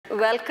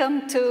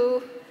Welcome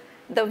to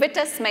the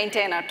Vitess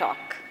Maintainer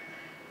Talk.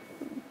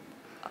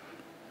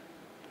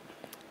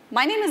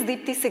 My name is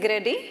Deepthi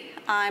Sigireddi.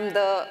 I'm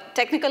the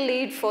technical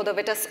lead for the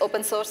Vitess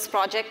open source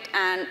project,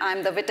 and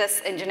I'm the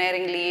Vitess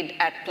engineering lead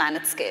at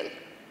PlanetScale.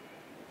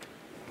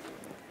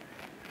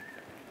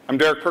 I'm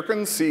Derek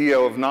Perkins,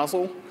 CEO of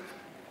Nozzle.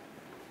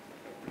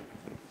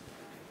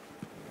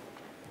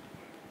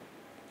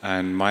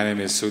 And my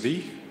name is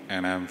Sudhi,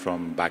 and I'm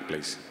from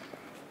Backblaze.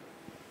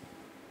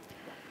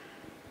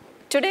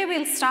 Today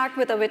we'll start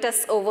with a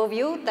Vitess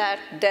overview that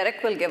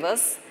Derek will give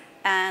us,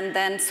 and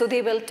then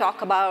Sudhi will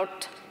talk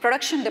about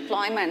production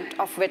deployment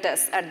of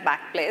Vitess at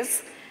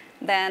Backblaze.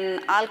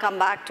 Then I'll come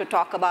back to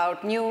talk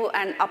about new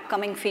and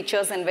upcoming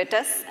features in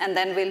Vitess, and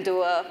then we'll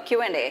do a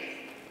Q&A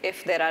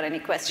if there are any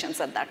questions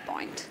at that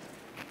point.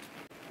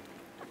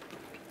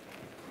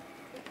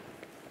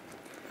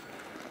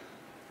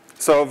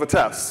 So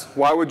Vitess,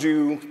 why would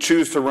you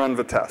choose to run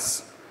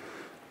Vitess?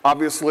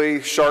 Obviously,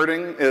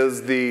 sharding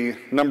is the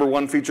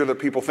 #1 feature that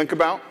people think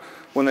about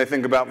when they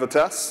think about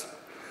Vitess.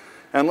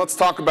 And let's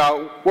talk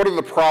about what are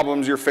the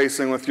problems you're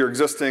facing with your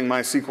existing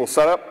MySQL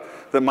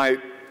setup that might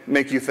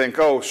make you think,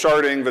 oh,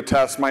 sharding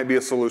Vitess might be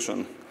a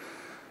solution.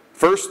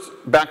 First,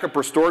 backup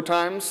restore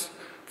times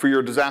for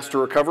your disaster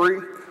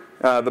recovery.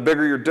 The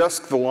bigger your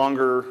disk, the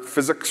longer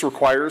physics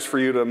requires for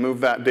you to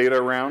move that data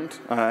around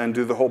and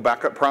do the whole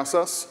backup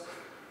process.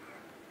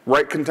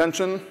 Write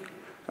contention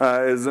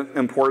is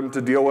important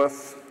to deal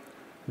with.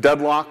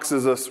 Deadlocks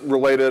is a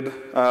related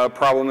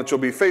problem that you'll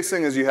be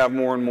facing as you have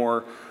more and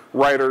more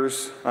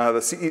writers.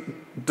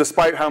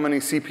 Despite how many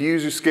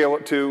CPUs you scale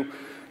it to,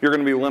 you're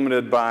going to be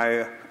limited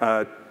by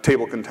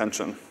table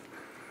contention.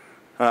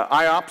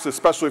 IOPS,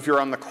 especially if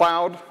you're on the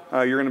cloud,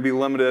 you're going to be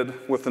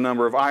limited with the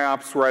number of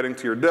IOPS writing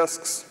to your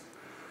disks.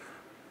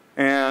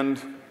 And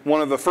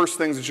one of the first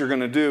things that you're going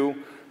to do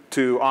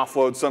to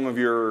offload some of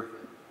your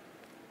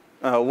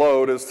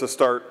load is to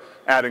start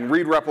adding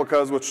read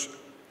replicas, which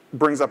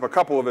brings up a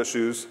couple of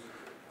issues.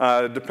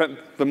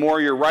 The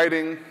more you're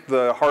writing,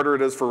 the harder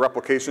it is for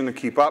replication to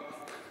keep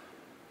up.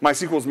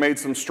 MySQL's made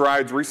some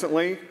strides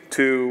recently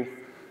to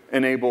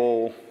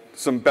enable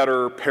some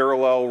better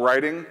parallel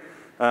writing,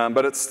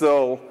 but it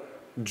still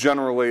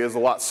generally is a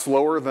lot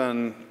slower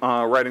than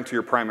writing to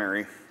your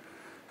primary.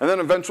 And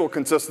then eventual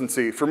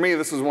consistency. For me,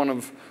 this is one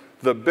of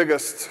the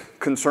biggest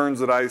concerns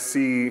that I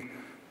see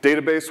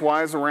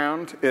database-wise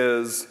around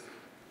is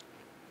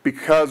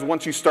because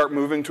once you start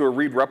moving to a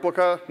read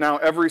replica, now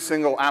every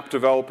single app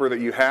developer that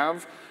you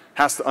have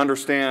has to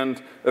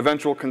understand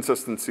eventual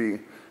consistency.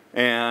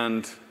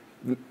 And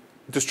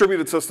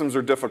distributed systems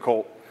are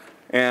difficult.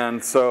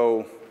 And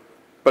so,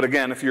 but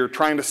again, if you're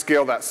trying to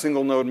scale that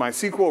single node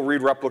MySQL,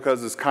 read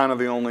replicas is kind of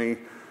the only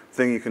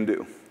thing you can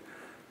do.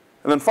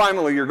 And then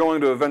finally, you're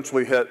going to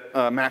eventually hit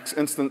max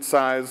instance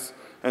size,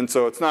 and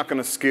so it's not going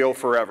to scale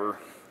forever.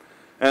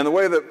 And the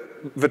way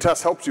that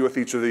Vitess helps you with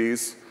each of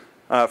these,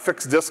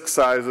 fixed disk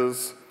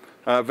sizes.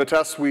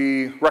 Vitess,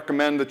 we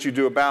recommend that you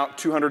do about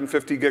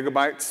 250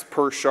 gigabytes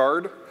per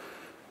shard.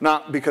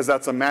 Not because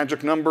that's a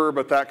magic number,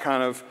 but that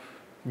kind of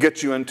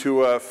gets you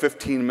into a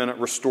 15-minute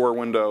restore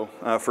window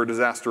for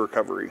disaster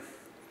recovery.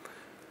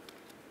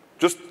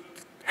 Just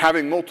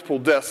having multiple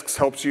disks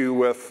helps you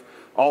with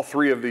all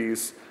three of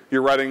these.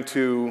 You're writing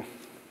to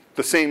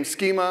the same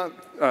schema,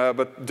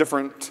 but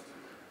different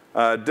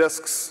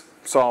disks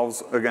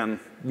solves, again,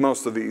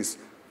 most of these.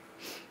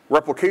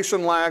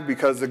 Replication lag,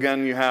 because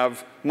again, you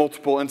have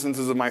multiple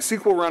instances of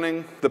MySQL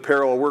running. The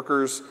parallel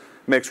workers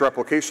makes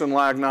replication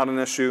lag not an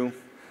issue.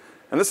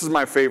 And this is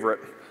my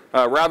favorite.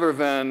 Rather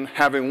than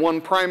having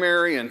one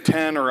primary and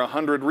 10 or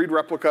 100 read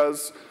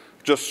replicas,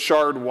 just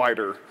shard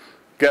wider.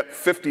 Get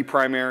 50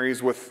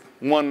 primaries with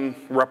one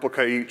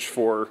replica each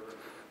for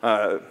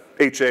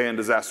HA and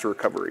disaster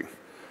recovery.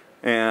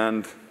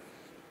 And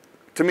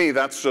to me,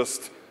 that's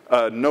just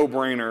a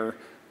no-brainer.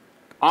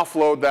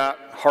 Offload that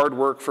hard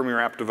work from your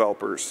app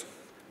developers.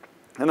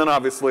 And then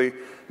obviously,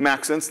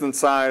 max instance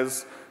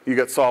size, you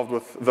get solved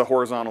with the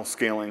horizontal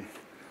scaling.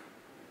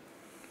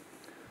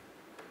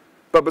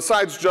 But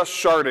besides just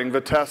sharding,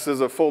 Vitess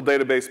is a full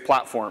database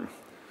platform.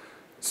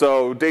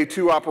 So day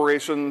 2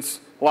 operations,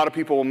 a lot of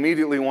people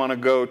immediately want to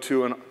go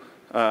to an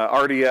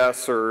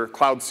RDS or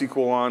Cloud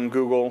SQL on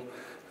Google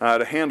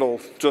to handle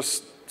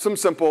just some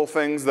simple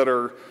things that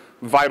are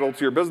vital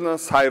to your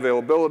business, high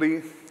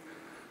availability,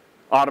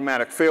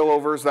 automatic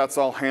failovers, that's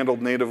all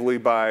handled natively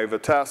by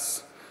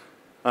Vitess.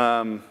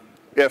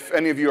 If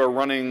any of you are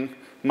running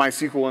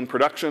MySQL in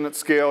production at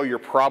scale, you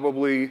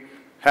probably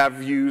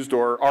have used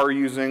or are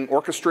using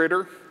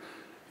Orchestrator.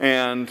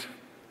 And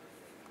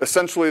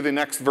essentially the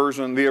next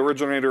version, the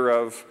originator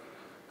of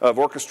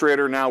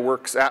Orchestrator now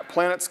works at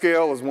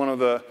PlanetScale as one of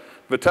the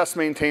Vitess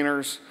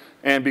maintainers.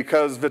 And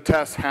because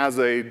Vitess has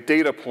a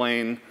data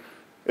plane,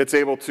 it's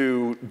able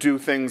to do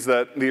things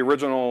that the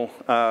original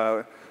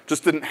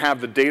just didn't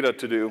have the data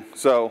to do.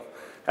 So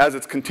as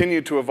it's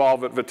continued to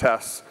evolve at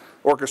Vitess,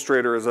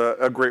 Orchestrator is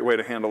a great way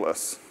to handle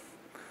this.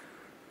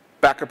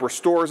 Backup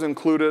restore is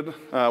included,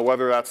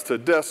 whether that's to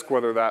disk,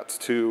 whether that's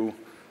to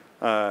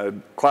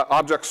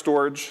Object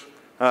storage,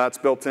 that's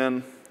built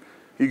in.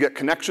 You get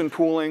connection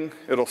pooling.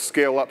 It'll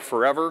scale up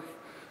forever.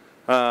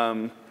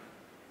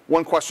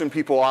 One question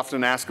people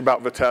often ask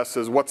about Vitess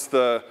is, what's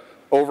the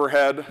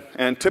overhead?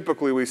 And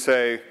typically we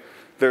say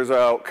there's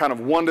a kind of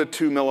 1 to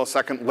 2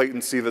 millisecond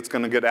latency that's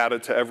going to get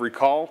added to every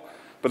call,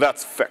 but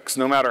that's fixed.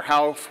 No matter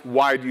how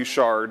wide you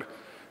shard,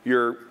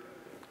 you're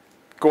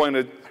going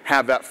to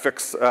have that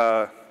fixed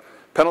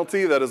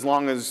penalty that as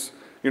long as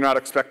you're not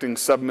expecting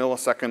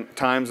sub-millisecond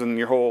times and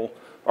your whole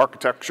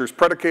architecture is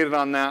predicated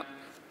on that,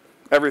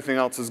 everything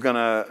else is going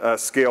to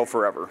scale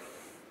forever.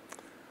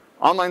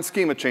 Online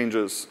schema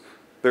changes.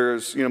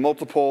 There's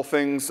multiple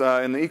things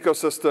in the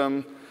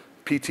ecosystem,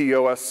 PT,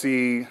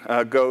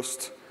 OSC,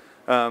 Ghost.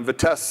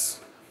 Vitess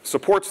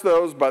supports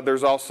those, but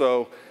there's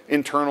also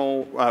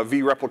internal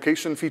V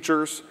replication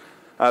features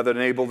that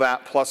enable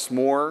that, plus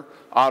more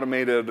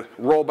automated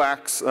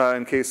rollbacks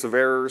in case of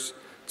errors.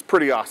 It's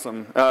pretty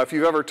awesome. If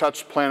you've ever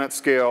touched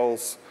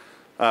PlanetScale's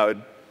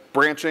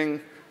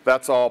branching,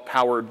 that's all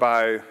powered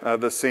by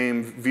the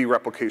same V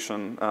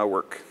replication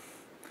work.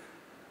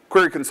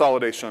 Query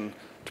consolidation.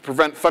 To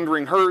prevent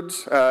thundering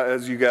herds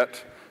as you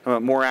get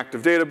more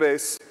active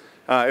database.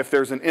 If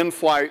there's an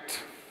in-flight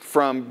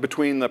from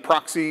between the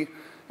proxy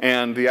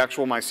and the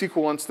actual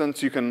MySQL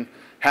instance, you can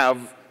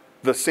have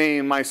the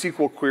same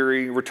MySQL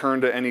query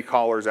returned to any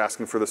callers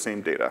asking for the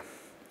same data.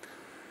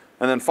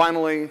 And then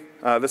finally,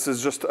 this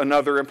is just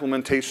another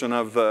implementation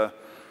of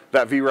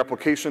that V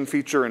replication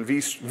feature, and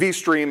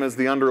vStream is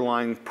the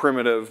underlying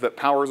primitive that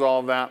powers all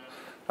of that.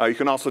 You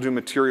can also do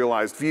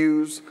materialized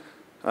views.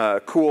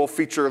 Cool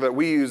feature that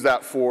we use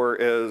that for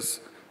is,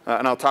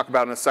 and I'll talk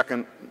about in a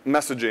second,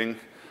 messaging,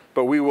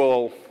 but we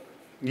will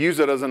use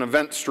it as an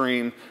event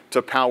stream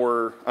to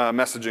power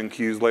messaging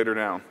queues later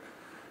down.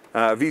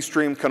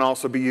 vStream can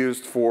also be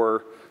used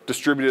for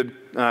distributed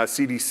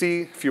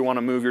CDC if you want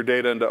to move your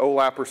data into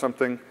OLAP or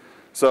something.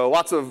 So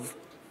lots of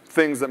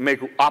things that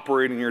make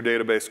operating your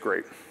database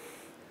great.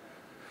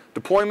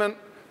 Deployment,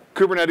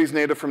 Kubernetes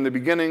native from the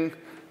beginning.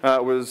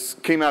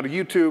 Came out of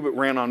YouTube, it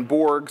ran on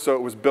Borg, so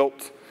it was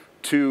built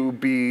to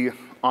be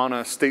on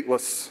a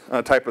stateless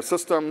type of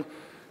system.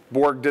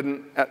 Borg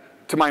didn't,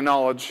 to my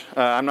knowledge,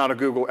 I'm not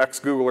a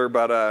ex-Googler,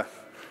 but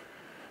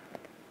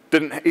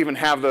didn't even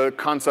have the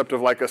concept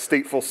of like a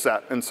stateful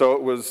set. And so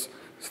it was,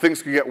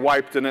 things could get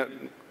wiped and it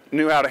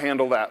knew how to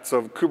handle that.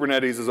 So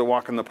Kubernetes is a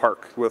walk in the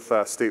park with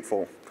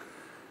stateful.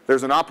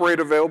 There's an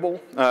operator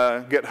available,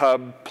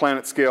 GitHub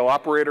PlanetScale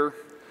operator.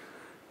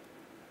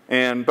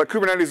 But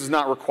Kubernetes is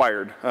not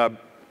required.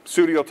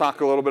 Sudhi will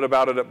talk a little bit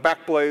about it at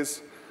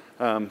Backblaze.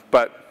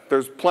 But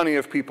there's plenty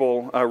of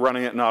people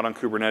running it not on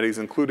Kubernetes,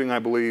 including, I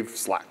believe,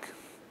 Slack.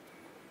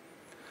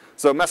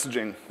 So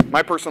messaging,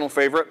 my personal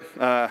favorite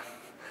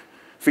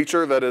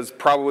feature that is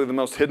probably the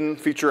most hidden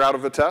feature out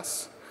of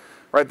Vitess.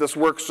 Right, this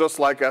works just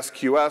like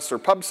SQS or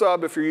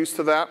PubSub if you're used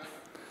to that.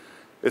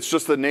 It's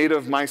just a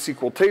native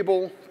MySQL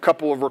table, a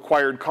couple of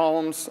required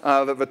columns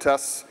that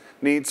Vitess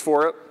needs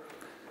for it.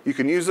 You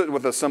can use it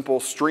with a simple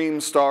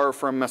stream star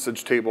from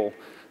message table,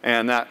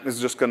 and that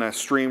is just going to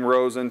stream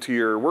rows into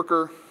your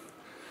worker.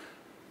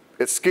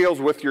 It scales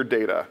with your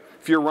data.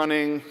 If you're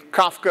running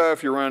Kafka,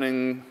 if you're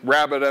running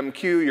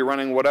RabbitMQ, you're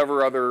running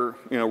whatever other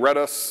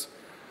Redis,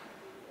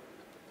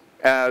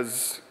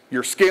 as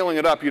you're scaling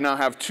it up, you now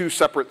have two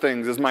separate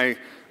things. Is my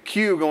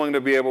queue going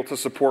to be able to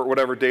support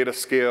whatever data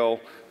scale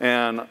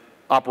and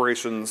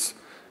operations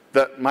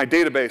that my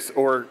database,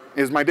 or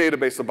is my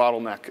database a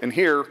bottleneck? And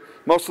here,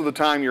 most of the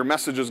time, your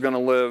message is going to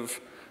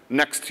live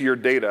next to your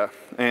data.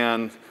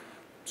 And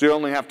so you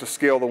only have to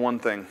scale the one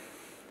thing,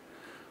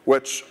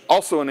 which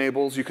also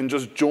enables you can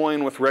just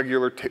join with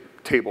regular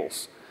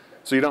tables.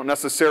 So you don't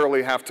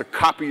necessarily have to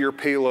copy your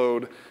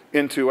payload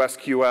into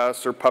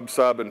SQS or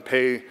PubSub and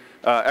pay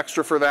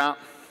extra for that.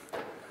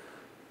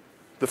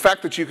 The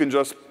fact that you can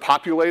just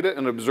populate it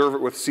and observe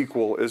it with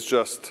SQL is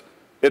just,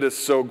 it is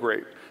so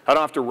great. I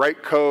don't have to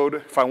write code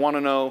if I want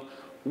to know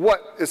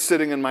what is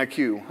sitting in my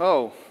queue.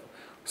 Oh,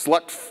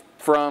 select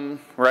from,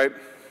 right?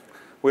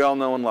 We all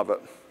know and love it.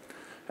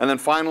 And then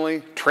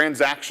finally,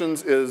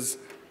 transactions is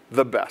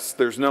the best.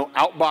 There's no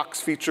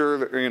outbox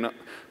feature,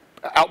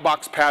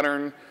 outbox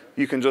pattern.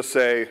 You can just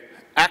say,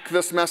 act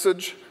this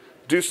message,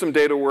 do some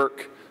data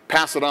work,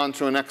 pass it on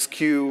to an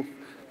XQ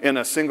in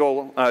a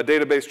single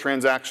database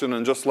transaction,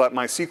 and just let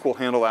MySQL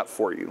handle that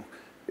for you.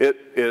 It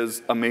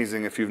is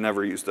amazing if you've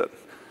never used it.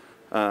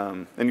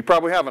 And you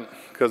probably haven't,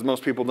 because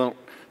most people don't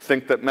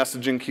think that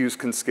messaging queues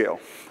can scale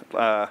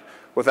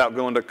without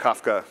going to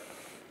Kafka.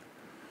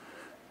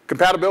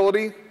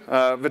 Compatibility,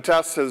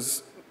 Vitess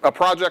is a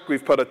project.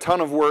 We've put a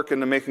ton of work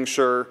into making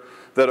sure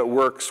that it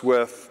works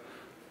with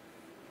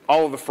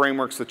all of the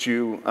frameworks that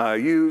you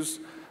use.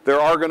 There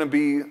are going to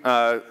be,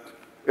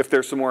 if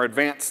there's some more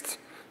advanced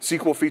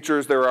SQL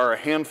features, there are a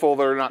handful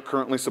that are not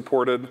currently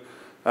supported,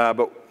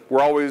 but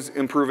we're always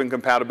improving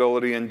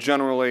compatibility, and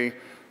generally,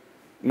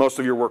 most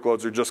of your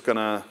workloads are just going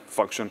to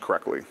function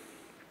correctly.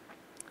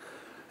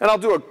 And I'll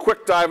do a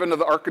quick dive into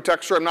the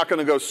architecture. I'm not going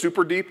to go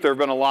super deep. There have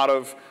been a lot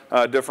of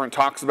different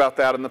talks about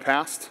that in the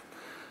past.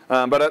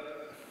 But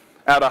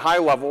at a high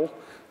level,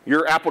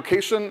 your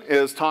application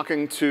is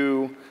talking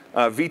to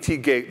a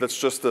VT gate that's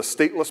just a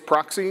stateless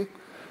proxy,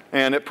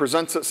 and it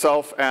presents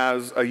itself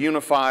as a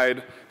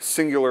unified,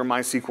 singular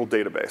MySQL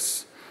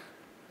database.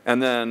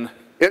 And then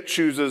it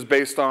chooses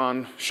based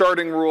on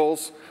sharding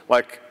rules,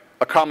 like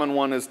a common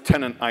one is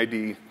tenant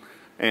ID.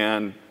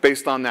 And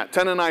based on that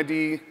tenant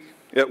ID,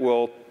 it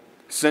will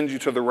send you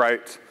to the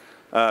right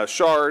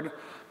shard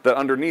that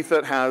underneath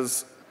it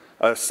has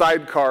a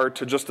sidecar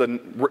to just a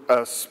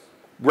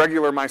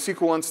regular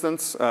MySQL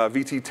instance,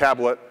 VT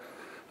tablet,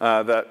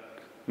 that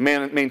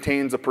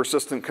maintains a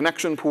persistent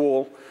connection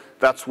pool.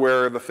 That's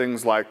where the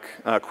things like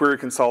query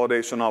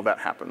consolidation, all that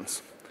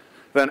happens.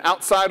 Then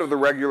outside of the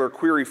regular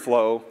query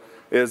flow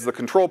is the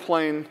control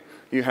plane.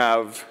 You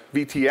have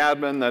VT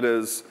admin, that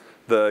is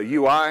the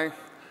UI.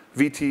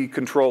 VT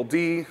control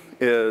D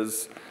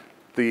is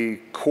the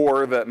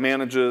core that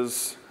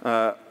manages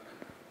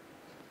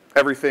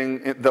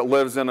everything that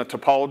lives in a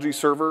topology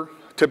server,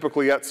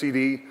 typically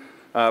etcd,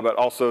 but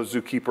also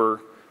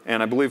Zookeeper,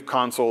 and I believe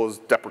console is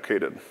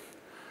deprecated.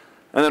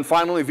 And then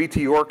finally,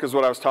 VT-Orc is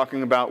what I was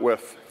talking about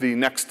with the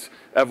next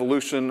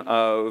evolution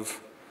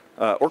of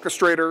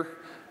orchestrator.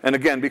 And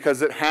again,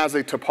 because it has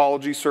a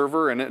topology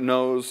server and it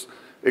knows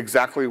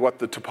exactly what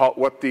the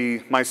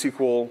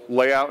MySQL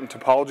layout and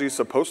topology is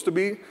supposed to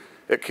be,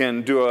 it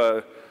can do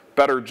a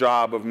better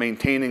job of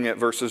maintaining it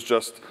versus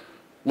just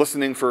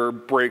listening for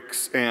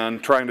breaks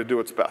and trying to do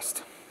its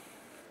best.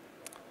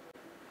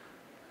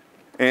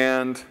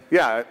 And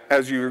yeah,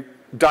 as you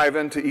dive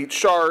into each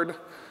shard,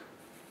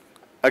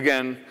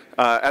 again,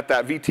 at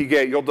that VT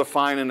gate, you'll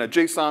define in a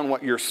JSON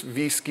what your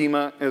V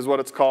schema is, what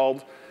it's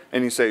called,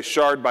 and you say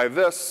shard by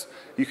this.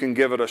 You can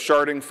give it a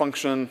sharding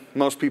function.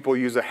 Most people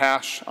use a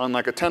hash on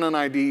like a tenant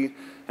ID,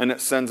 and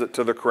it sends it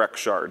to the correct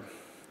shard.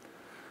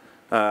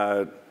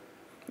 And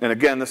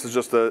again, this is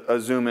just a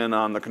zoom in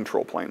on the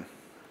control plane.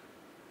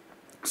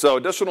 So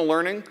additional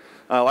learning,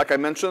 like I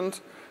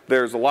mentioned,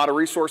 there's a lot of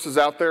resources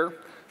out there.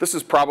 This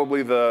is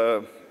probably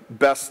the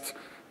best,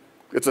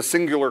 it's a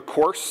singular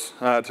course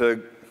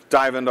to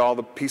dive into all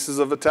the pieces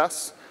of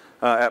Vitess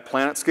at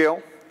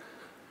PlanetScale.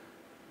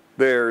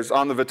 There's,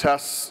 on the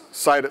Vitess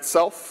site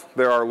itself,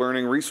 there are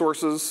learning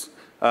resources.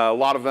 A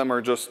lot of them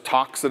are just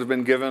talks that have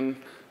been given.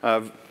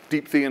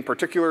 Deepthi in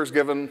particular has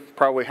given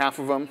probably half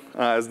of them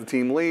as the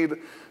team lead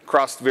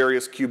across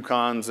various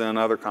KubeCons and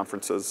other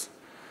conferences.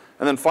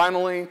 And then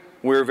finally,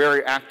 we're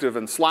very active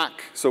in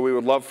Slack, so we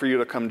would love for you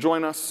to come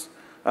join us.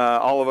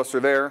 All of us are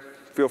there.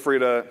 Feel free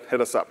to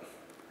hit us up.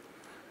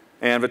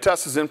 And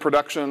Vitess is in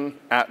production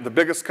at the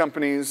biggest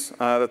companies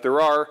that there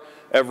are.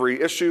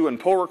 Every issue and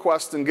pull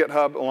request in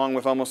GitHub, along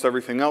with almost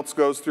everything else,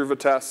 goes through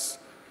Vitess.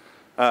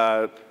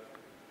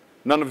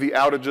 None of the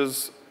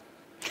outages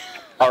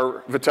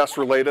are Vitess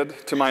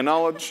related, to my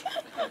knowledge.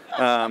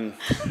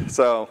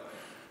 So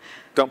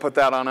don't put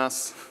that on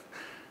us.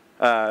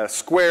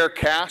 Square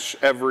Cache,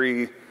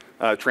 every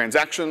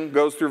transaction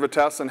goes through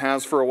Vitess and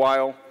has for a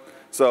while.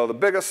 So the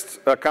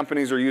biggest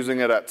companies are using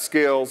it at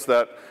scales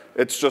that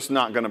it's just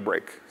not going to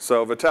break.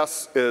 So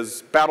Vitess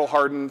is battle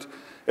hardened.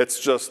 It's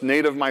just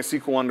native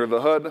MySQL under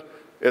the hood.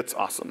 It's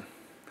awesome.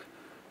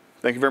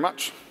 Thank you very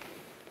much.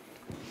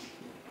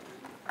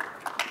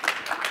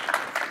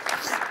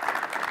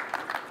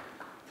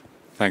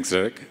 Thanks,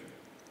 Derek.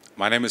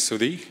 My name is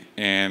Sudhi,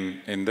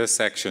 and in this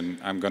section,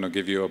 I'm going to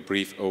give you a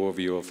brief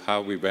overview of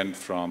how we went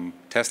from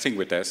testing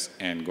Vitess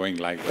and going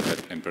live with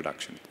it in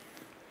production.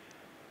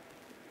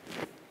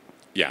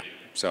 Yeah,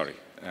 sorry.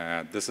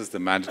 This is the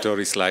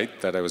mandatory slide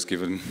that I was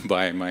given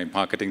by my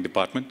marketing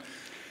department,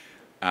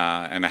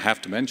 and I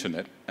have to mention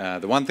it.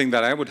 The one thing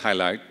that I would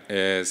highlight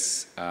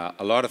is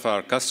a lot of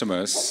our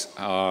customers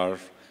are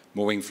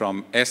moving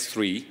from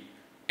S3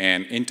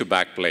 and into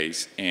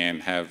Backblaze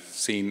and have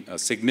seen a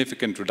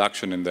significant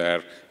reduction in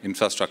their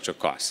infrastructure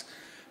costs.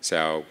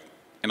 So,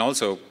 and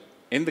also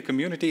in the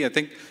community, I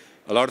think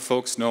a lot of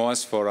folks know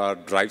us for our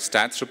drive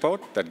stats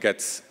report that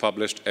gets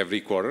published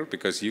every quarter,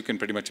 because you can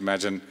pretty much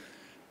imagine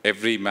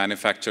every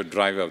manufactured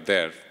drive out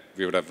there,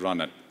 we would have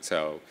run it.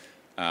 So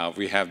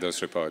we have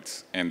those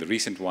reports, and the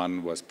recent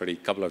one was a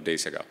couple of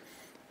days ago.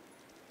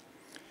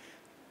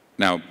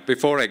 Now,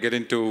 before I get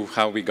into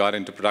how we got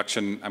into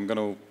production, I'm going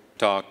to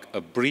talk a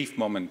brief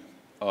moment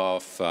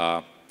of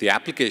the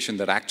application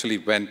that actually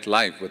went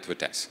live with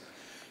Vitess.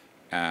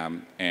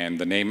 And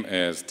the name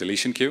is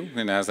Deletion Queue,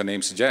 and as the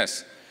name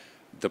suggests,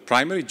 the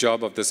primary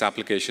job of this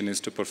application is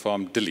to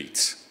perform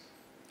deletes,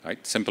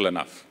 right? Simple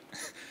enough.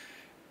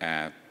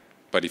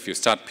 But if you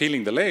start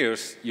peeling the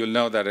layers, you'll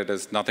know that it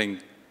is nothing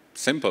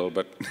simple,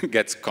 but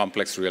gets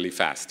complex really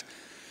fast.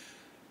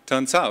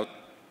 Turns out,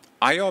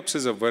 IOPS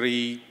is a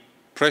very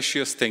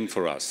precious thing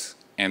for us,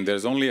 and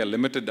there's only a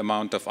limited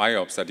amount of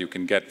IOPS that you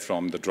can get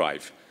from the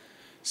drive.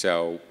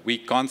 So we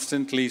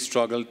constantly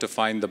struggle to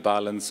find the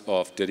balance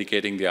of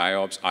dedicating the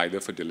IOPS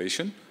either for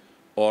deletion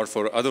or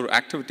for other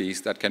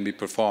activities that can be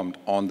performed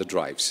on the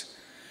drives.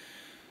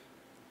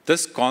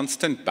 This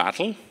constant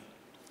battle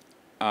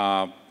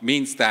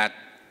means that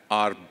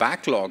our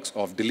backlogs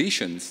of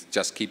deletions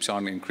just keeps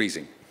on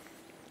increasing.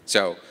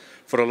 So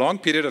for a long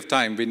period of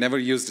time, we never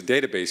used a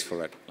database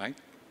for it, right?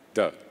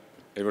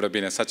 It would have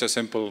been such a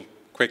simple,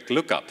 quick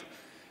lookup.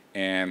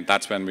 And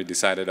that's when we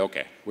decided,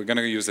 OK, we're going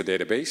to use a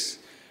database.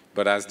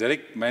 But as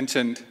Derek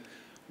mentioned,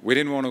 we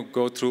didn't want to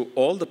go through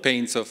all the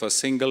pains of a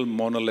single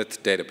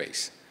monolith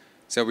database.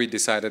 So we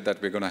decided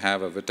that we're going to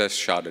have a Vitess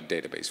sharded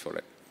database for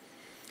it.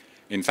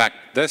 In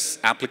fact, this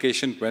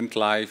application went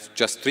live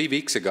just 3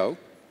 weeks ago,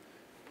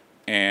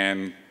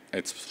 and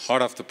it's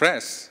hot off the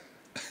press.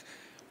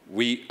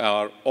 We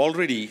are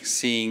already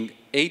seeing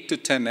 8 to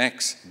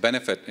 10x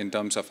benefit in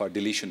terms of our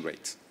deletion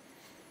rates.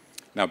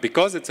 Now,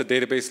 because it's a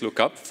database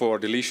lookup for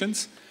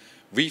deletions,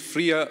 we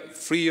free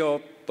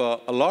up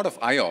a lot of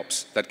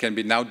IOPS that can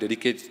be now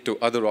dedicated to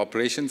other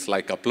operations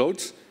like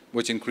uploads,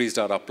 which increased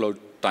our upload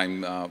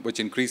time, which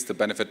increased the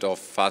benefit of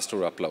faster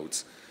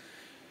uploads.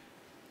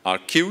 Our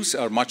queues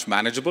are much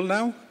manageable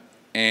now,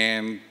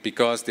 and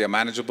because they are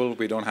manageable,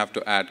 we don't have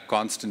to add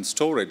constant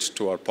storage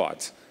to our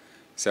pods.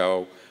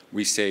 So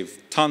we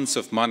save tons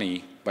of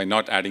money by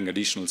not adding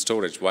additional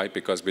storage. Why?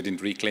 Because we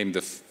didn't reclaim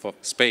the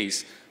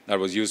space that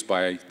was used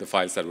by the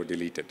files that were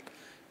deleted.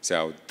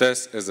 So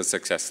this is the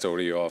success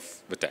story of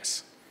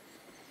Vitess.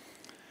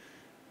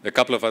 A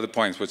couple of other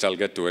points, which I'll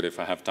get to it if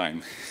I have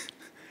time.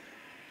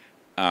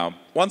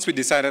 Once we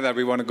decided that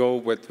we want to go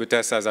with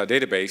Vitess as our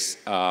database,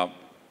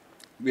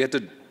 we had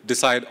to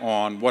decide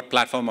on what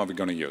platform are we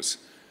going to use.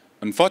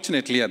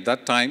 Unfortunately, at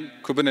that time,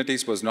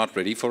 Kubernetes was not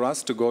ready for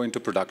us to go into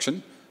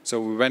production. So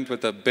we went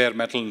with a bare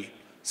metal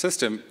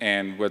system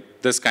and with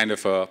this kind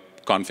of a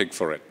config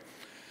for it.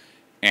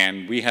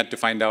 And we had to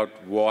find out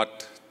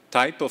what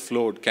type of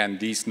load can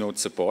these nodes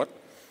support.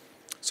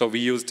 So we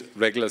used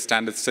regular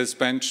standard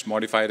sysbench,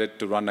 modified it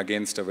to run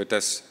against a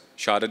Vitess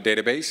sharded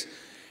database,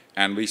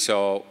 and we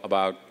saw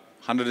about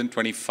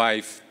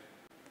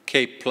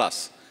 125K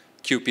plus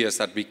QPS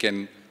that we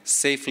can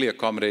safely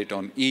accommodate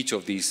on each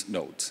of these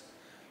nodes.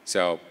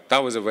 So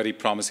that was a very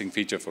promising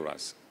feature for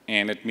us,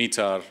 and it meets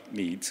our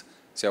needs,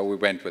 so we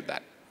went with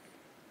that.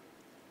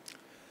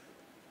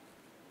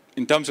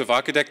 In terms of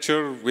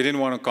architecture, we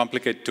didn't want to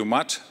complicate too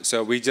much,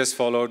 so we just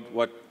followed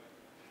what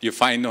you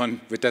find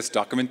on Vitess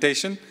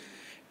documentation,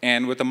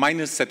 and with a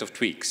minor set of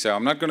tweaks. So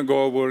I'm not going to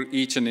go over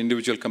each and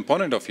individual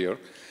component of here,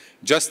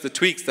 just the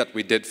tweaks that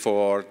we did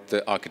for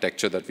the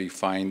architecture that we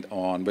find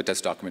on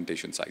Vitess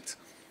documentation sites.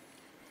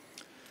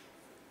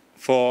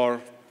 For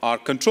our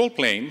control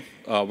plane,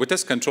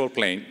 Vitess control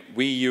plane,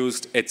 we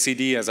used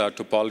etcd as our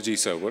topology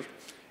server,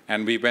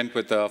 and we went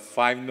with a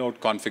 5-node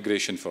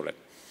configuration for it.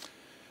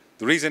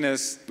 The reason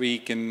is we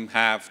can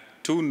have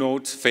 2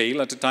 nodes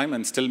fail at a time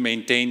and still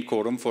maintain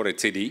quorum for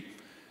etcd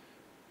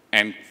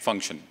and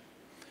function.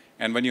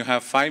 And when you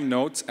have 5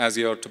 nodes as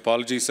your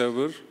topology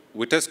server,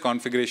 Vitess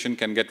configuration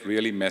can get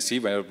really messy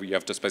where you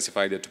have to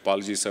specify the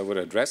topology server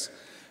address.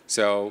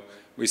 So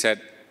we said,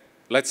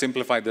 let's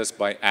simplify this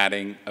by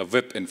adding a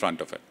VIP in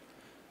front of it.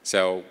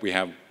 So we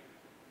have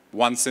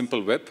one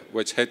simple VIP,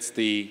 which hits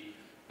the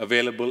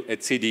available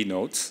etcd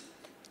nodes,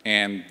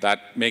 and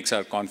that makes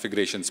our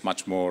configurations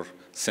much more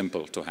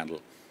simple to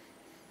handle.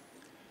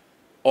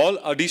 All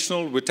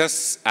additional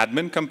Vitess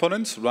admin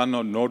components run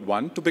on node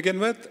 1 to begin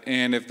with,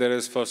 and if there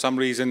is, for some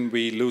reason,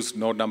 we lose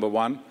node number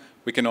 1,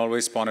 we can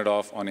always spawn it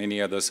off on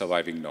any other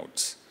surviving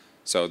nodes.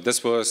 So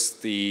this was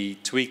the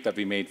tweak that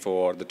we made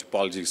for the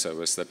topology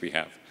service that we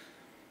have.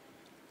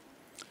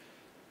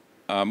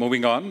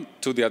 Moving on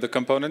to the other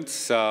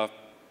components,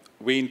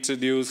 we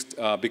introduced,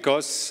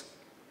 because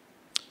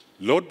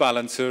load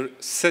balancer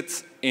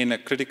sits in a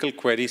critical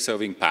query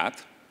serving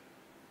path,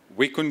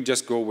 we couldn't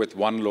just go with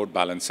one load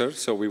balancer,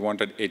 so we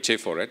wanted HA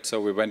for it.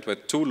 So we went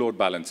with 2 load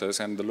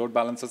balancers, and the load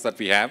balancers that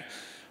we have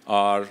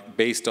are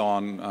based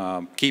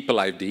on keep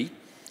alive D,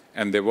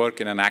 and they work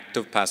in an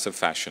active-passive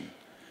fashion.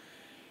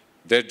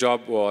 Their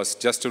job was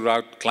just to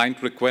route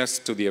client requests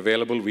to the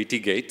available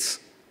VT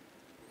gates,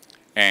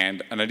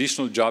 and an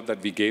additional job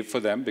that we gave for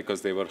them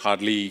because they were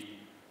hardly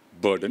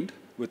burdened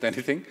with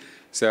anything.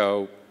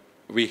 So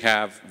we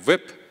have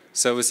VIP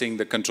servicing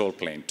the control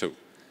plane too.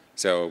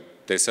 So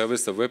they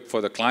service the VIP for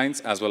the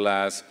clients as well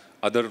as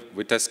other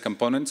Vitess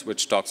components,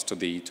 which talks to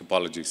the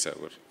topology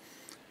server.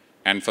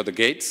 And for the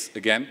gates,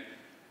 again,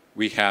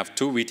 we have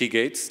 2 VT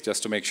gates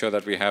just to make sure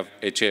that we have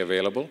HA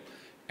available.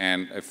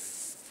 And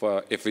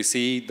if we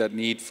see the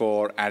need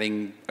for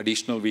adding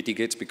additional VT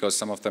gates because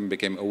some of them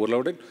became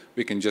overloaded,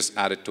 we can just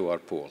add it to our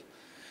pool.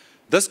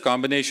 This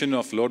combination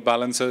of load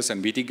balancers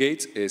and VT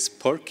gates is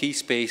per key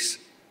space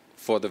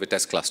for the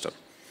Vitess cluster.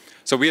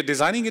 So we are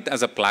designing it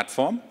as a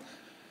platform,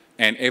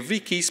 and every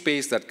key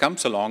space that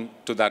comes along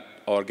to that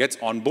or gets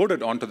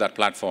onboarded onto that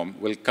platform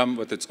will come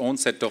with its own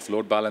set of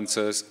load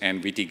balancers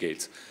and VT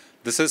gates.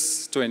 This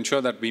is to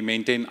ensure that we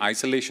maintain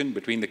isolation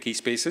between the key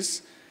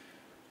spaces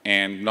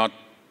and not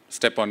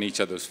step on each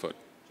other's foot.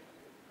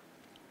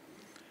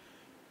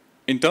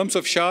 In terms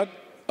of shard,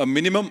 a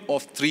minimum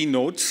of 3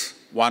 nodes,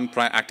 1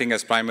 acting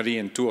as primary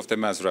and 2 of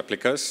them as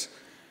replicas.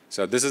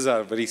 So this is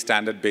a very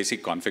standard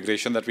basic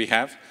configuration that we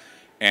have.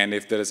 And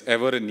if there is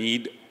ever a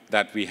need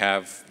that we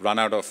have run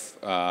out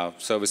of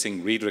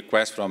servicing read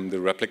requests from the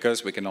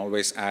replicas, we can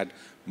always add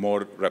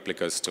more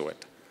replicas to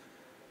it.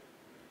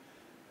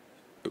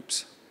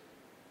 Oops.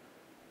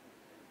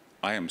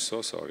 I am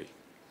so sorry.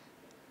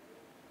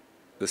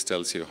 This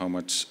tells you how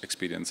much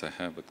experience I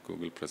have with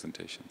Google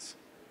presentations.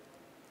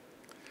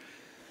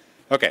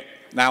 OK,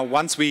 now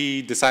once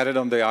we decided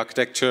on the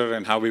architecture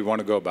and how we want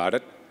to go about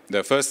it,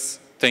 the first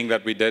thing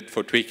that we did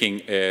for tweaking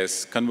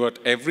is convert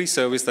every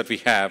service that we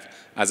have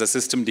as a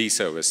systemd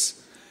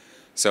service.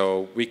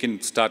 So we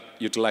can start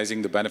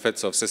utilizing the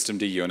benefits of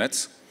systemd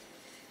units.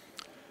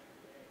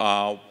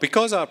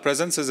 Because our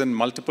presence is in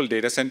multiple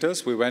data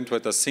centers, we went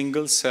with a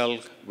single cell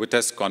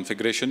Vitess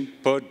configuration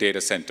per data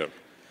center.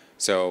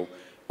 So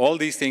all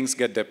these things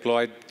get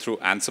deployed through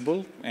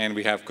Ansible, and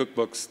we have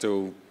cookbooks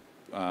to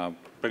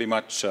pretty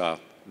much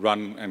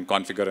run and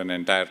configure an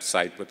entire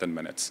site within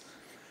minutes.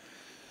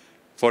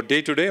 For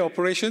day-to-day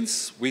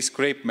operations, we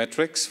scrape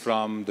metrics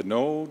from the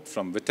node,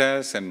 from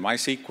Vitess and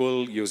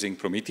MySQL using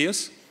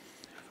Prometheus.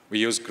 We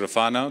use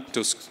Grafana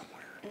to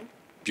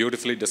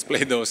beautifully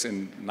display those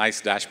in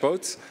nice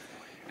dashboards,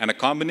 and a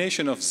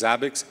combination of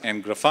Zabbix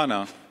and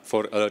Grafana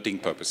for alerting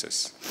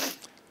purposes.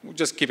 We're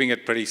just keeping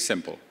it pretty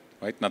simple,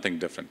 right? Nothing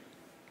different.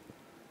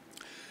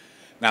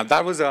 Now,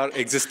 that was our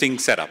existing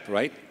setup,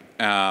 right?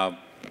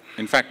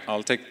 In fact,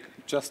 I'll take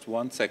just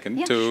 1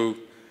 second to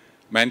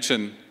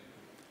mention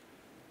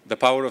the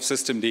power of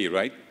systemd,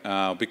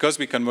 right? Because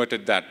we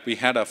converted that, we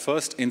had our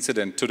first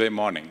incident today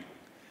morning,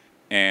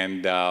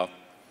 and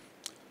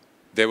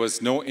there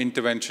was no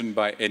intervention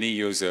by any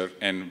user,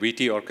 and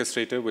VT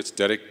Orchestrator, which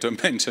Derek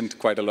mentioned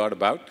quite a lot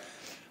about,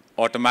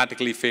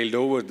 automatically failed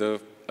over the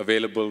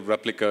available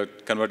replica,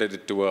 converted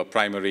it to a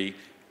primary,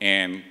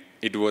 and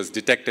it was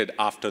detected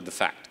after the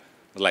fact.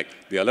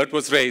 Like, the alert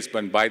was raised,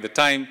 but by the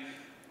time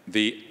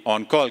the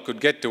on-call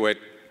could get to it,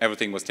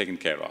 everything was taken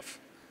care of.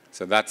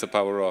 So that's the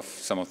power of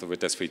some of the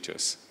Vitess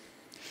features.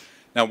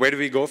 Now, where do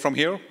we go from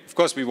here? Of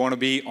course, we want to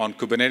be on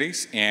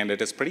Kubernetes, and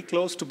it is pretty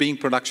close to being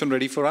production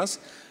ready for us.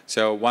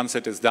 So once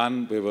it is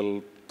done, we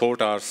will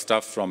port our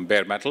stuff from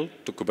bare metal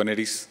to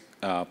Kubernetes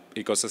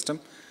ecosystem.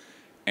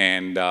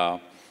 And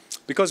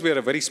because we are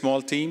a very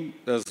small team,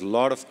 there's a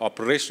lot of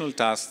operational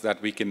tasks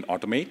that we can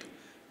automate.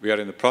 We are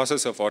in the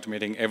process of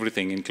automating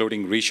everything,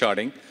 including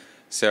resharding.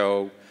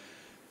 So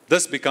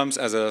this becomes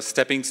as a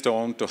stepping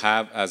stone to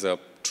have as a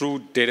true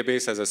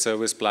database as a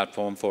service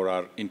platform for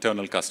our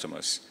internal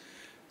customers.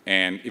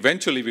 And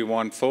eventually, we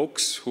want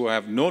folks who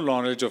have no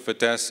knowledge of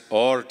Vitess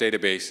or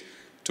database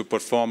to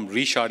perform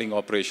resharding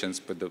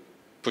operations with the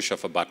push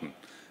of a button.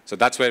 So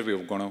that's where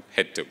we're going to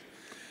head to.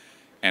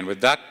 And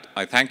with that,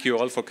 I thank you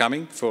all for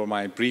coming for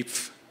my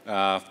brief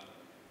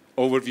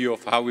overview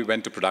of how we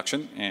went to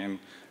production, and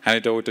hand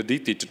it over to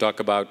Deepthi to talk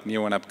about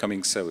new and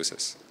upcoming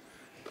services.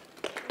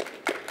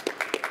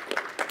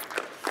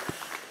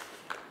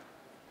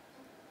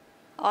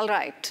 All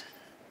right.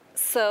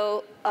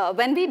 So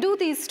when we do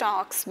these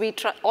talks, we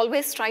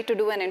always try to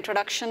do an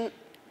introduction,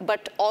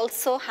 but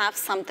also have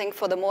something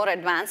for the more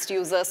advanced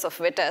users of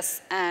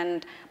Vitess.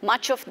 And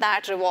much of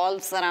that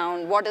revolves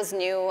around what is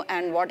new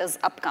and what is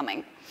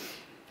upcoming.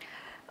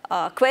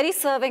 Query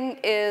serving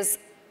is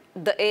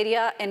the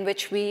area in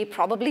which we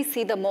probably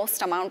see the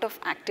most amount of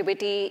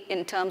activity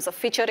in terms of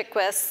feature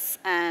requests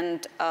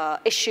and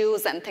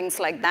issues and things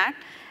like that.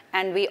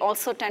 And we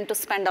also tend to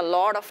spend a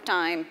lot of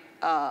time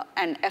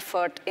and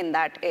effort in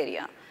that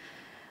area.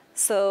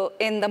 So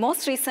in the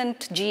most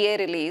recent GA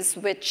release,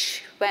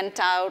 which went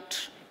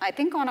out, I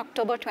think, on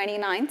October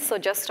 29th, so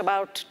just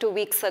about 2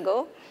 weeks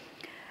ago,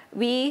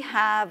 we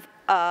have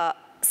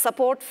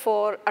support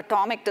for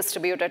atomic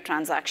distributed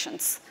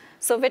transactions.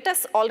 So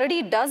Vitess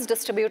already does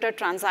distributed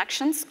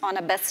transactions on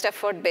a best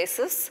effort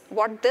basis.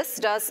 What this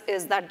does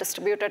is that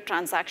distributed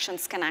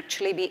transactions can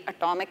actually be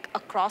atomic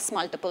across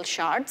multiple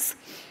shards.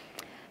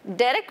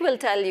 Derek will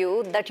tell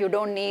you that you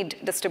don't need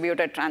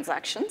distributed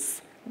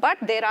transactions, but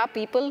there are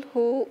people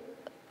who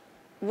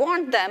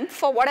want them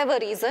for whatever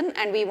reason,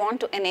 and we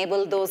want to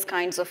enable those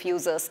kinds of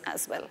users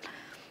as well.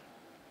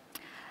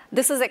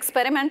 This is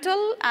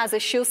experimental. As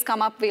issues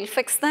come up, we'll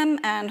fix them,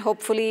 and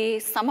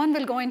hopefully someone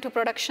will go into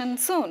production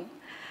soon.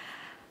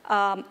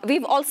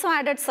 We've also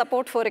added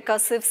support for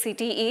recursive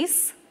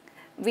CTEs.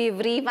 We've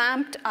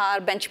revamped our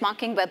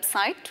benchmarking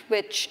website,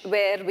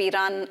 where we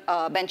run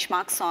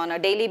benchmarks on a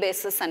daily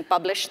basis and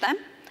publish them,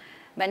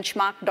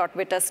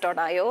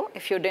 benchmark.vitess.io,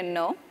 if you didn't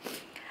know.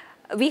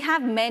 We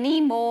have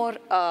many more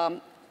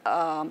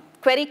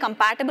query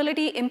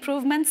compatibility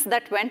improvements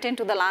that went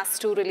into the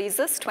last 2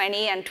 releases,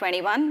 20 and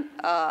 21,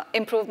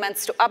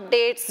 improvements to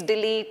updates,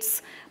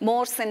 deletes,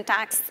 more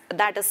syntax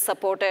that is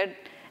supported.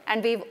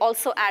 And we've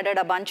also added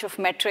a bunch of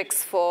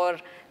metrics for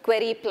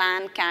query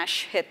plan,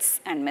 cache hits,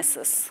 and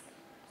misses.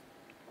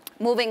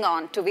 Moving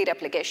on to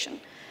vReplication.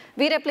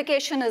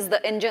 vReplication is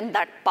the engine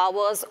that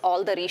powers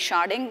all the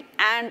resharding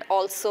and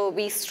also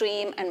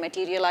vStream and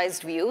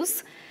materialized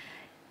views.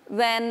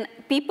 When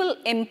people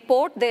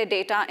import their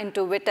data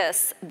into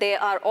Vitess, they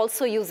are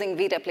also using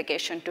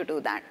vReplication to do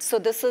that. So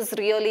this is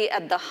really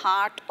at the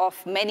heart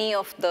of many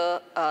of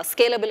the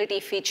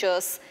scalability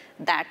features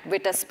that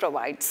Vitess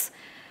provides.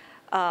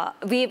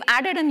 We've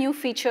added a new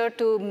feature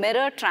to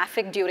mirror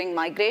traffic during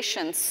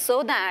migration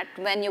so that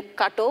when you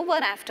cut over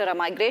after a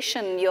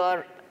migration,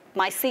 your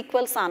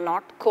MySQLs are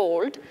not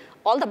cold.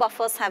 All the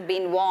buffers have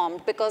been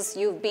warmed because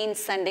you've been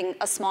sending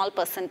a small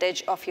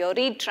percentage of your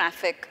read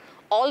traffic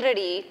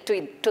already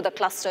to the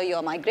cluster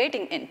you're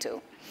migrating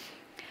into.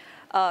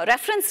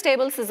 Reference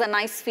tables is a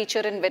nice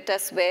feature in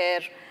Vitess where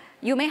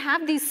you may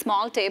have these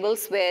small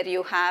tables where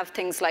you have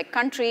things like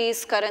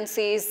countries,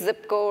 currencies,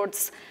 zip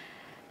codes.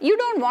 You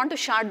don't want to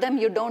shard them.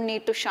 You don't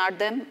need to shard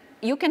them.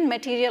 You can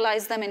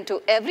materialize them into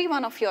every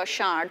one of your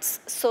shards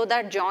so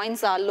that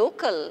joins are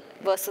local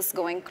versus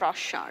going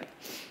cross-shard.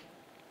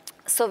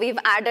 So we've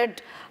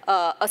added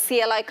a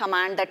CLI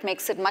command that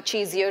makes it much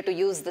easier to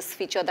use this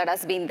feature that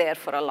has been there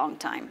for a long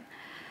time.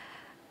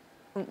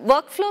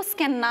 Workflows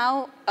can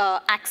now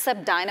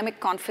accept dynamic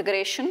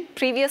configuration.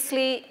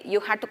 Previously, you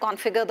had to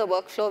configure the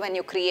workflow when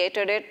you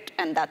created it,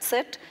 and that's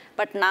it.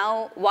 But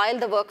now, while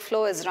the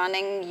workflow is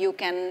running, you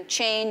can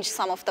change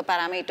some of the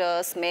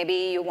parameters.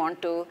 Maybe you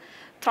want to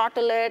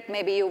throttle it.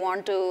 Maybe you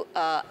want to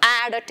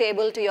add a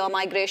table to your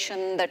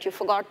migration that you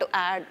forgot to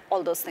add.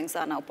 All those things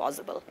are now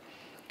possible.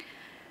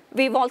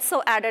 We've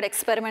also added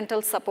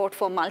experimental support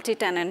for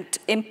multi-tenant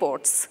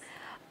imports.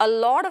 A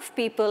lot of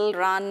people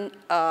run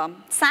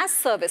SaaS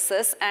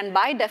services, and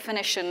by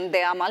definition,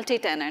 they are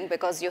multi-tenant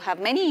because you have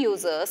many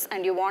users,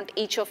 and you want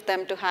each of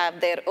them to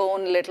have their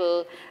own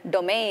little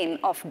domain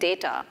of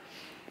data.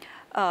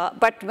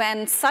 But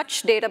when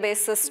such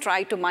databases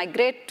try to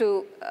migrate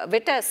to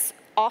Vitess,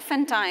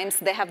 oftentimes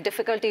they have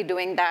difficulty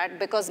doing that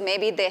because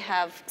maybe they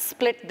have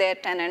split their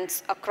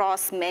tenants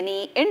across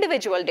many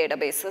individual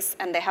databases,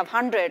 and they have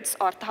hundreds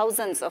or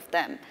thousands of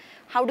them.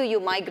 How do you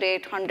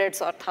migrate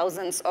hundreds or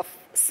thousands of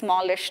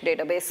smallish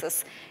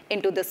databases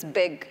into this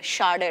big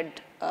sharded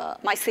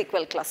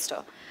MySQL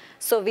cluster?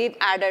 So we've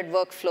added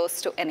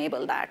workflows to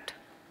enable that.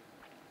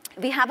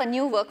 We have a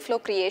new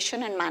workflow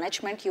creation and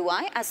management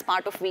UI as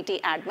part of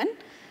VT-admin.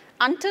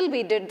 Until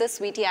we did this,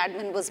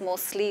 VT-admin was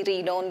mostly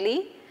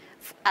read-only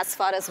as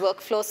far as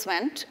workflows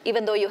went,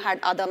 even though you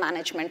had other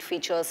management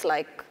features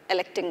like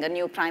electing a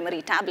new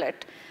primary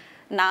tablet.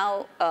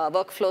 Now,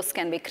 workflows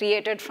can be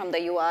created from the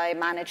UI,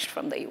 managed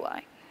from the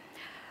UI.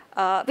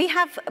 We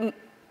have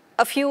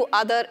a few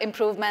other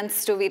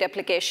improvements to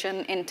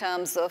vReplication in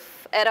terms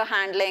of error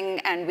handling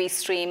and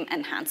vStream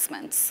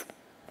enhancements.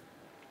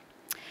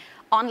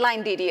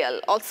 Online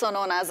DDL, also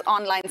known as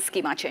online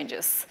schema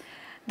changes.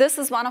 This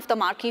is one of the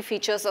marquee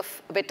features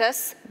of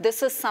Vitess.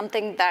 This is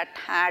something that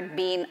had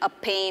been a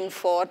pain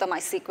for the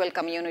MySQL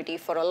community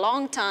for a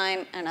long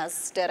time, and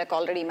as Derek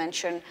already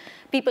mentioned,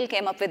 people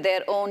came up with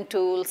their own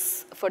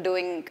tools for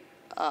doing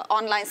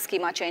online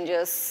schema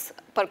changes.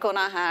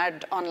 Perkona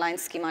had online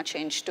schema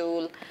change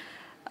tool.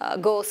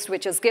 Ghost,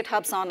 which is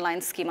GitHub's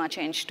online schema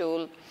change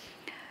tool.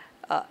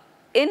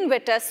 In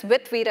Vitess,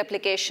 with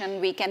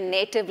vReplication, we can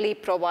natively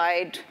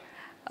provide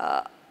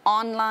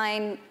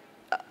online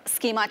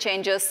schema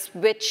changes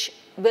which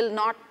will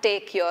not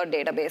take your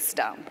database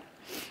down.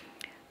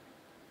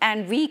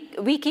 And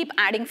we keep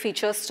adding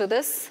features to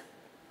this.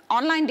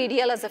 Online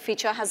DDL as a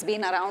feature has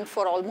been around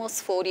for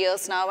almost 4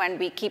 years now, and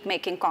we keep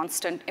making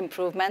constant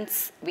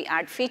improvements. We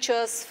add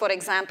features. For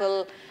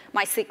example,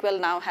 MySQL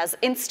now has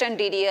instant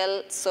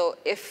DDL, so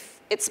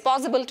if it's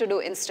possible to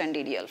do instant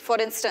DDL. For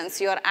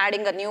instance, you're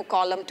adding a new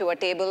column to a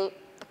table.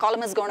 The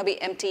column is going to be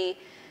empty.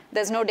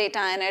 There's no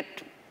data in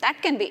it.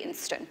 That can be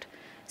instant.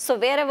 So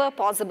wherever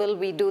possible,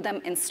 we do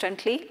them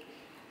instantly.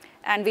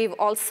 And we've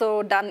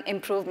also done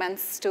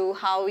improvements to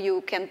how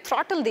you can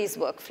throttle these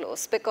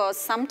workflows, because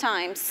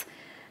sometimes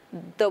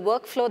the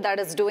workflow that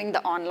is doing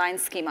the online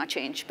schema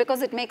change,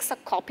 because it makes a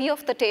copy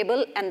of the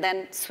table and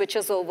then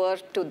switches over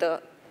to the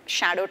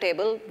shadow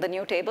table, the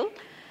new table,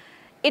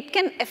 it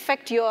can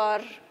affect your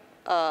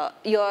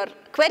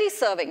query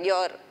serving.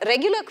 Your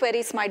regular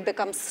queries might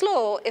become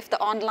slow if the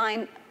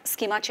online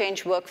schema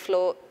change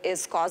workflow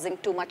is causing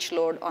too much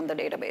load on the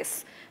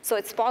database. So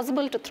it's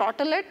possible to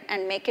throttle it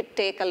and make it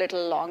take a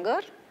little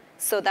longer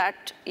so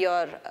that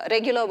your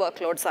regular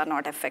workloads are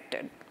not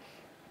affected.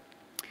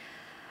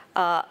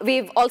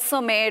 We've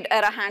also made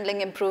error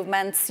handling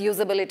improvements,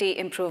 usability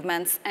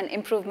improvements, and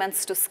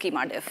improvements to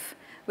schema diff,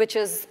 which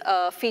is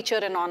a feature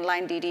in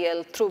online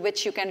DDL through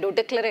which you can do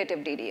declarative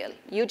DDL.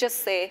 You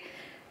just say,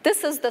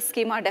 this is the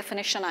schema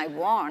definition I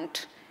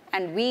want,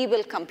 and we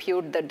will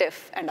compute the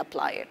diff and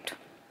apply it.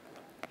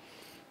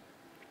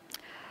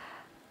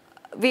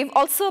 We've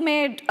also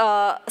made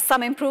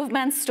some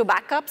improvements to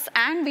backups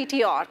and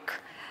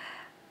VT-Orc.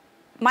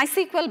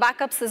 MySQL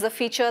backups is a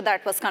feature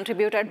that was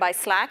contributed by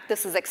Slack.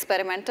 This is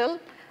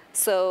experimental.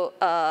 So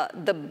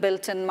the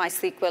built-in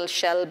MySQL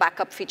shell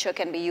backup feature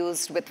can be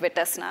used with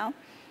Vitess now.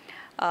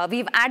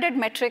 We've added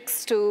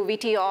metrics to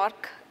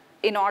VT-Orc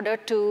in order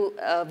to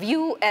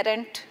view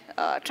errant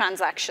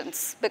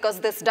transactions, because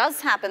this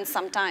does happen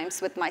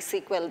sometimes with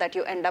MySQL that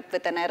you end up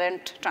with an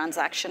errant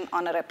transaction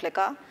on a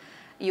replica.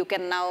 You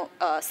can now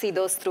see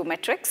those through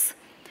metrics.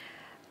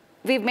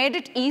 We've made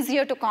it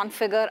easier to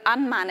configure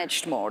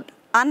unmanaged mode.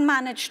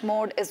 Unmanaged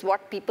mode is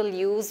what people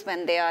use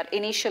when they are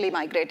initially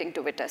migrating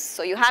to Vitess.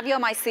 So you have your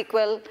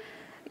MySQL,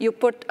 you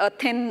put a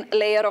thin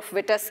layer of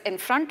Vitess in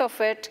front of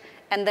it,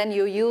 and then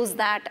you use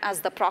that as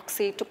the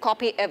proxy to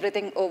copy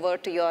everything over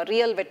to your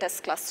real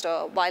Vitess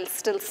cluster while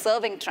still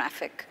serving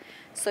traffic.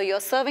 So you're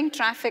serving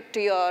traffic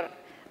to your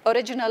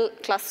original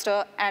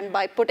cluster, and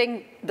by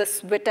putting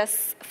this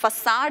Vitess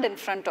facade in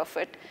front of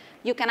it,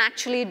 you can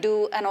actually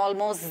do an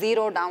almost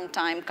zero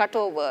downtime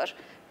cutover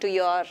to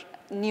your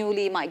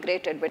newly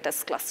migrated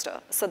Vitess cluster.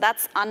 So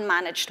that's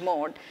unmanaged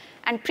mode.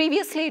 And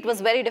previously, it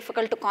was very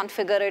difficult to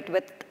configure it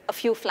with a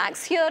few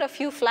flags here, a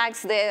few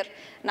flags there.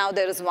 Now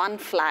there is one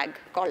flag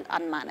called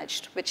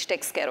unmanaged, which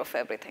takes care of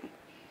everything.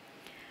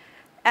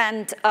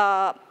 And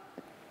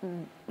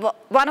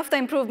one of the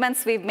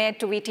improvements we've made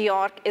to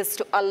VT-Org is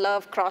to allow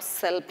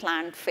cross-cell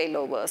planned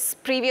failovers.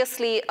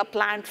 Previously, a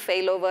planned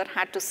failover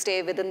had to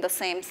stay within the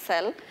same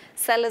cell.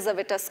 Cell is a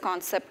Vitess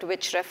concept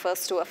which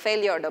refers to a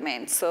failure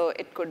domain. So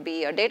it could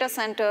be a data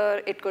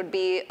center, it could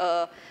be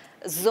a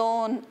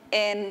zone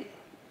in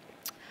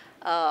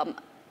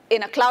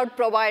a cloud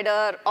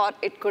provider, or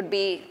it could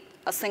be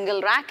a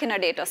single rack in a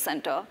data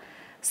center.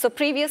 So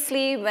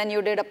previously, when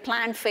you did a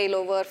planned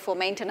failover for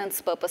maintenance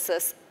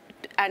purposes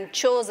and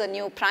chose a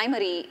new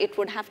primary, it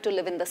would have to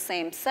live in the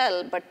same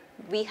cell. But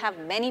we have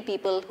many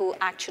people who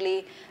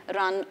actually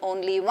run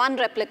only one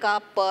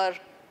replica per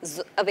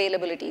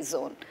availability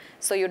zone.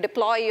 So you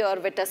deploy your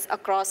Vitess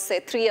across, say,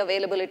 3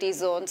 availability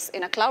zones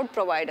in a cloud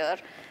provider,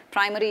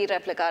 primary,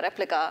 replica,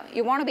 replica.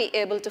 You want to be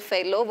able to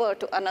fail over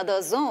to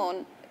another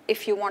zone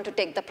if you want to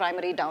take the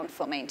primary down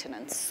for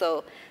maintenance.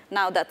 So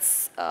now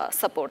that's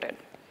supported.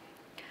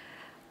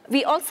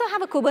 We also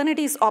have a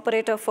Kubernetes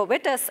operator for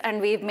Vitess, and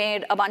we've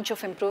made a bunch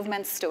of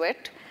improvements to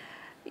it.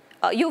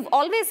 You've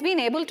always been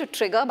able to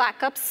trigger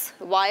backups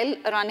while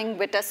running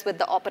Vitess with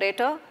the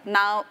operator.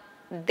 Now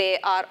they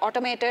are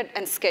automated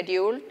and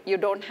scheduled. You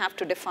don't have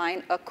to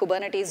define a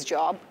Kubernetes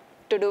job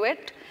to do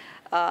it.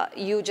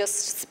 You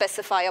just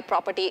specify a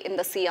property in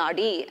the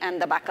CRD, and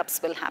the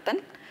backups will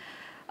happen.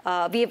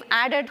 We've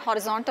added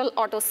horizontal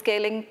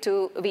auto-scaling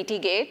to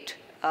VT-Gate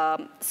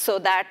so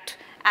that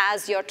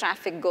as your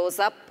traffic goes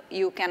up,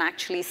 you can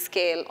actually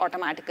scale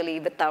automatically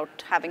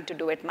without having to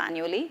do it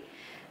manually.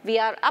 We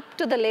are up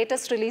to the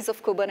latest release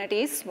of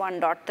Kubernetes,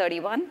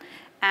 1.31,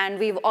 and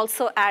we've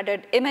also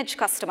added image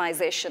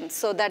customization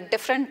so that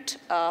different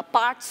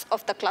parts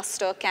of the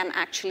cluster can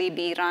actually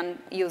be run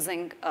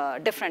using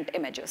different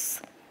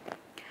images.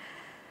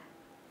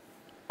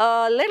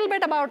 A little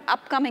bit about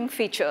upcoming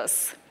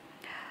features.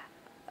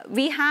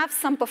 We have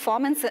some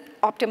performance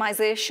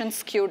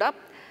optimizations queued up.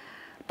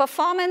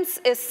 Performance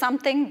is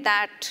something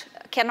that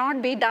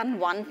cannot be done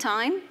one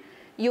time.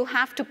 You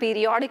have to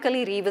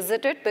periodically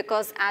revisit it,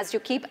 because as you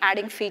keep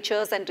adding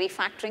features and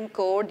refactoring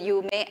code,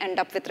 you may end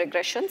up with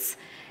regressions.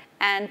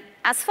 And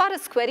as far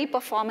as query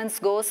performance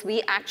goes,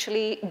 we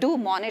actually do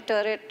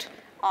monitor it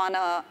on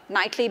a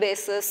nightly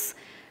basis.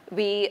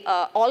 We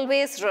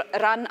always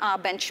run our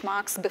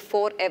benchmarks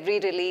before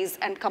every release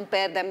and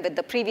compare them with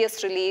the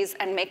previous release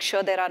and make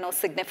sure there are no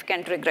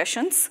significant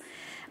regressions.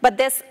 But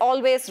there's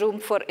always room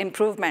for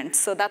improvement,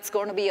 so that's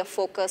going to be a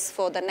focus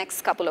for the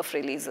next couple of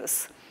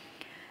releases.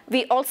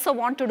 We also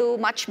want to do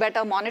much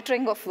better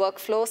monitoring of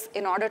workflows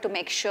in order to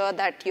make sure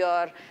that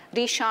your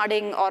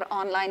resharding or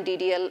online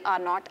DDL are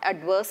not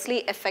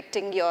adversely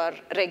affecting your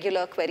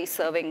regular query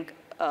serving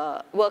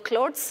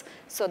workloads,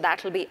 so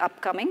that will be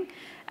upcoming.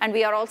 And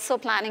we are also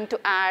planning to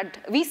add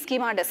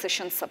vSchema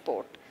decision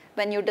support.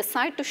 When you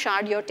decide to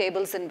shard your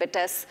tables in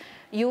Vitess,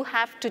 you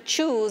have to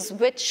choose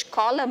which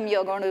column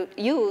you're going to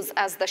use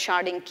as the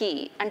sharding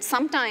key. And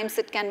sometimes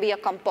it can be a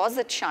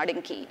composite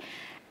sharding key.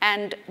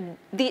 And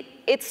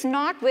it's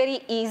not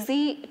very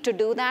easy to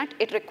do that.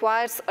 It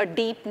requires a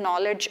deep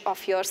knowledge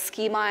of your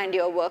schema and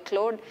your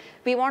workload.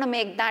 We want to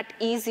make that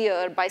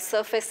easier by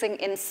surfacing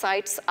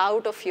insights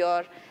out of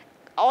your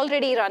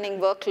already running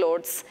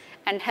workloads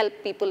and help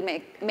people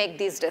make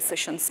these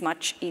decisions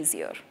much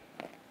easier.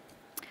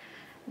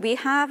 We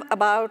have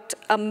about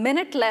a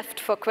minute left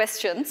for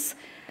questions,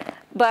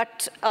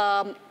 but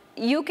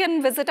you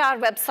can visit our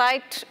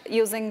website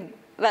using,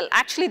 well,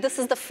 actually, this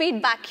is the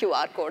feedback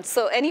QR code.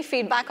 So any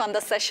feedback on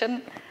the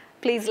session,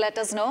 please let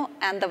us know,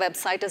 and the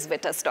website is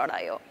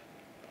vitess.io.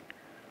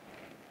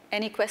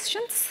 Any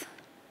questions?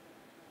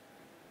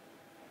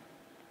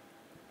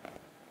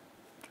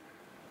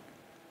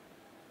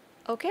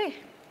 OK.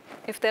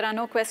 If there are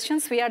no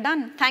questions, we are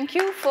done. Thank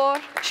you for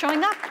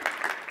showing up.